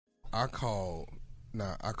I called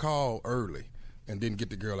early and didn't get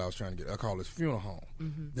the girl I was trying to get. I called his funeral home.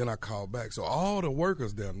 Mm-hmm. Then I called back. So all the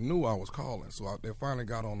workers there knew I was calling. So they finally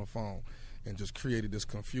got on the phone and just created this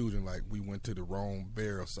confusion like we went to the wrong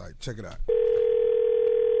burial site. Check it out.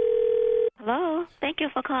 Hello. Thank you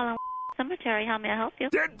for calling Cemetery. How may I help you?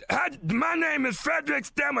 My name is Frederick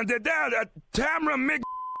Stemmer. Tamara Mc...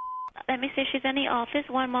 Let me see if she's in the office.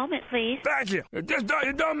 One moment, please. Thank you.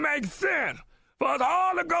 It don't make sense for us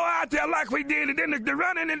all to go out there like we did and then to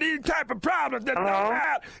run into these type of problems that don't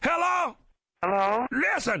have. Hello? Hello?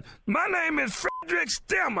 Listen, my name is Frederick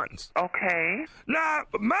Stemmons. Okay. Now,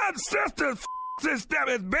 my sister's sister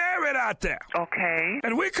is buried out there. Okay.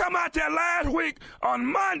 And we come out there last week on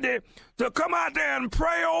Monday to come out there and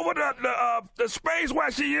pray over the space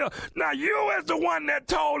where she is. Now, you is the one that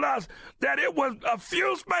told us that it was a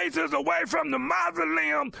few spaces away from the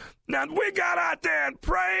mausoleum. Now, we got out there and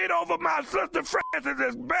prayed over my sister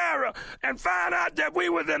Francis's burial and found out that we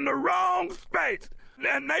was in the wrong space.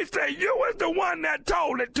 And they say you was the one that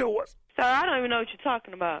told it to us. Sir, I don't even know what you're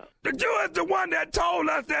talking about. You is the one that told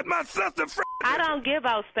us that my sister I don't give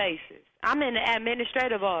out spaces. I'm in the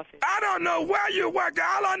administrative office. I don't know where you work.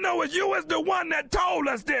 All I know is you was the one that told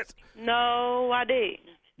us this. No, I didn't.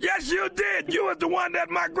 Yes, you did. You was the one that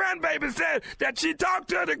my grandbaby said that she talked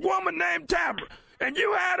to the woman named Tamara. And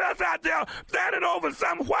you had us out there standing over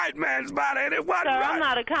some white man's body, and it wasn't Sir, right. I'm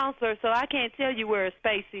not a counselor, so I can't tell you where a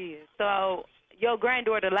space is. So your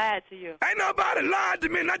granddaughter lied to you. Ain't nobody lied to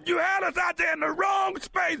me. You had us out there in the wrong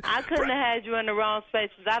space. I couldn't have had you in the wrong space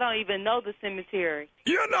because I don't even know the cemetery.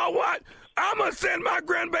 You know what? I'm going to send my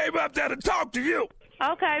grandbaby up there to talk to you.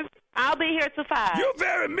 Okay. I'll be here till 5. You're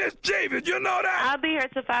very mischievous. You know that? I'll be here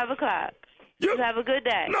till 5 o'clock. You have a good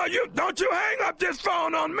day. No, don't you hang up this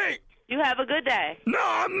phone on me. You have a good day. No,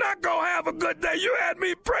 I'm not going to have a good day. You had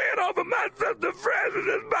me praying over my sister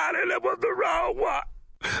Francis's body, and it was the wrong one.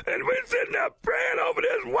 And we sitting there praying over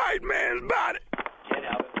this white man's body. Get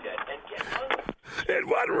out of bed and get out. It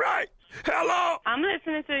wasn't right. Hello? I'm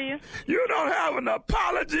listening to you. You don't have an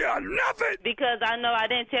apology or nothing? Because I know I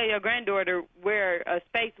didn't tell your granddaughter where a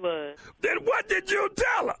space was. Then what did you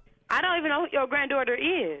tell her? I don't even know who your granddaughter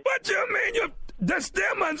is. What you mean? The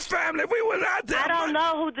Stemmons family. We was out there. I don't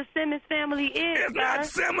know who the Simmons family is, It's not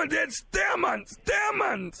Simmons, it's Stemmons.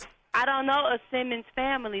 Stemmons. I don't know a Simmons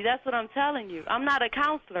family. That's what I'm telling you. I'm not a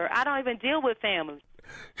counselor. I don't even deal with families.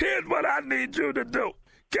 Here's what I need you to do.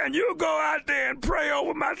 Can you go out there and pray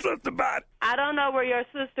over my sister's body? I don't know where your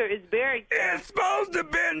sister is buried. It's supposed to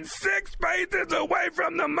have been 6 spaces away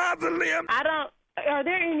from the mausoleum. Are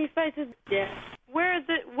there any spaces? Yes. Where is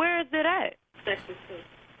it at? Section 2.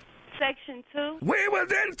 Section 2? We was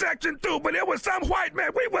in Section 2, but it was some white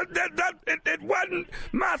man. It wasn't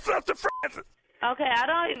my sister Francis. Okay, I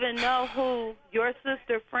don't even know who your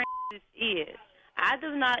sister Francis is. I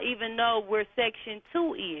do not even know where Section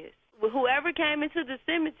 2 is. Whoever came into the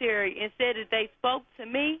cemetery and said that they spoke to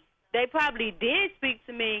me, they probably did speak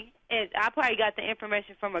to me, and I probably got the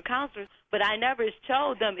information from a counselor, but I never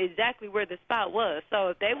showed them exactly where the spot was. So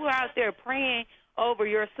if they were out there praying over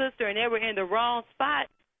your sister and they were in the wrong spot,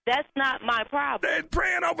 that's not my problem. They're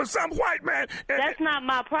praying over some white man. That's not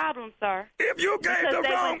my problem, sir. If you gave because they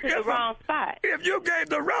went to the wrong spot. If you gave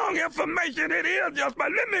the wrong information, it is just.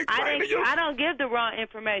 But let me explain to you. I don't give the wrong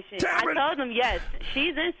information. Tamara, I told them yes,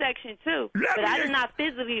 she's in Section 2, but I did not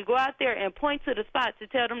physically go out there and point to the spot to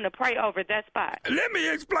tell them to pray over that spot. Let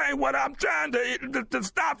me explain what I'm trying to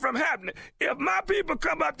stop from happening. If my people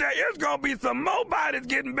come up there, it's gonna be some more bodies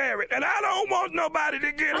getting buried, and I don't want nobody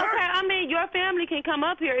to get hurt. Okay, I mean your family can come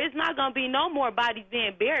up here. It's not going to be no more bodies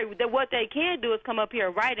being buried. What they can do is come up here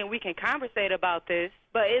and write, and we can conversate about this.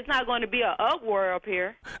 But it's not going to be an uproar up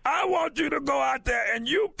here. I want you to go out there and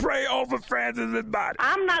you pray over Francis's body.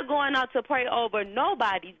 I'm not going out to pray over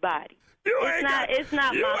nobody's body. It's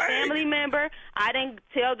not my family member. I didn't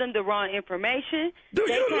tell them the wrong information. Do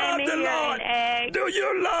you love the Lord? Do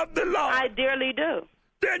you love the Lord? I dearly do.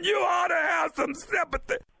 Then you ought to have some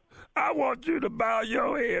sympathy. I want you to bow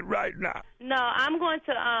your head right now. No, I'm going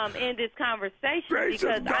to end this conversation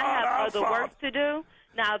because I have other work to do.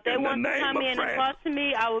 Now, if they want to come in and talk to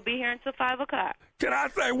me, I will be here until 5 o'clock. Can I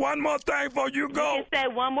say one more thing before you go? You can say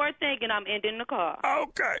one more thing, and I'm ending the call.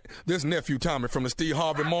 Okay. This nephew Tommy from the Steve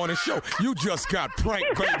Harvey Morning Show. You just got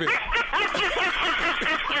pranked, baby.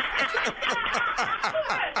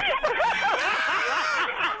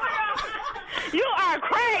 You are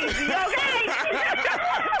crazy, okay?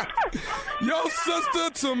 Your sister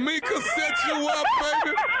Tamika set you up,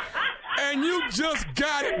 baby. And you just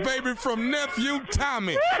got it, baby, from nephew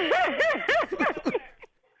Tommy.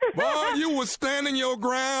 Boy, you was standing your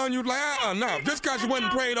ground. You like, no. Just because you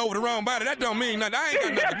wasn't prayed over the wrong body, that don't mean nothing. I ain't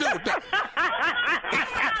got nothing to do with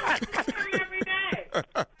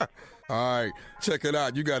that. All right, check it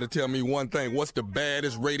out. You got to tell me one thing. What's the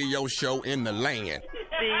baddest radio show in the land?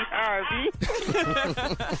 Steve Harvey.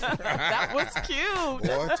 That was cute.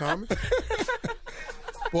 Boy, Tommy.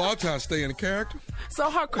 Boy, I'm trying to stay in the character. So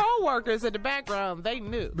her co-workers in the background, they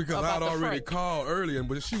knew. Because about I'd the already prank. called earlier,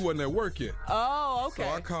 but she wasn't at work yet. Oh, okay. So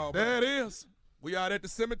I called. There it is. We out at the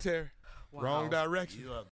cemetery. Wow. Wrong direction.